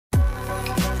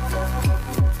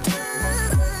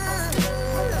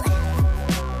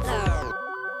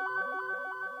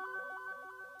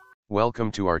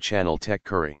Welcome to our channel Tech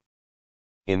Curry.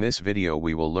 In this video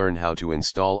we will learn how to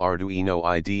install Arduino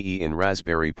IDE in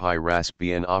Raspberry Pi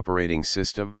Raspbian operating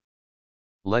system.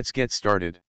 Let's get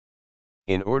started.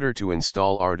 In order to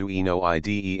install Arduino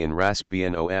IDE in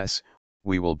Raspbian OS,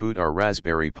 we will boot our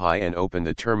Raspberry Pi and open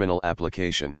the terminal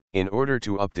application. In order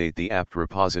to update the apt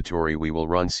repository, we will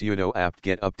run sudo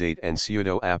apt-get update and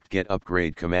sudo apt-get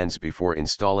upgrade commands before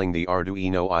installing the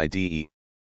Arduino IDE.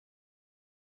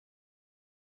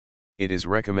 It is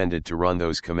recommended to run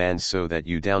those commands so that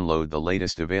you download the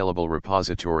latest available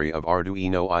repository of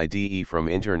Arduino IDE from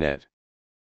internet.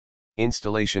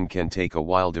 Installation can take a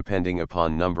while depending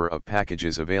upon number of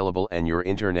packages available and your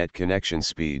internet connection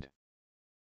speed.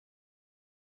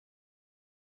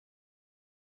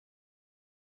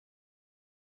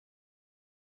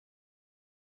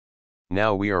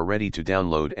 Now we are ready to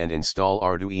download and install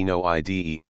Arduino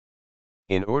IDE.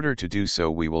 In order to do so,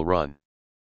 we will run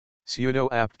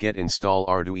sudo apt-get install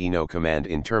Arduino command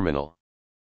in terminal.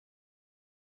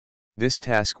 This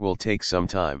task will take some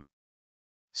time,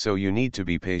 so you need to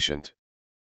be patient.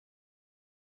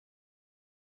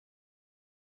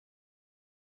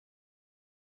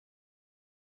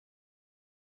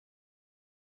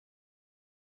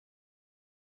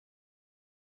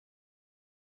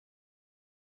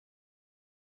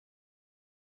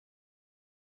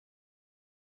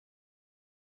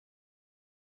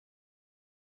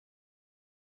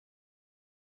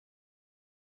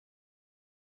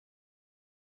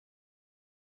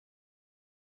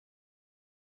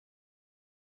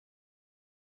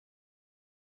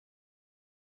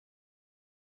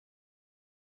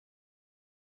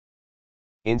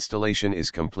 Installation is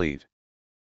complete.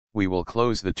 We will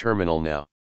close the terminal now.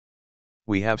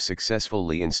 We have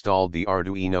successfully installed the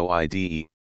Arduino IDE.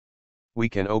 We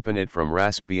can open it from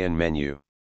Raspbian menu.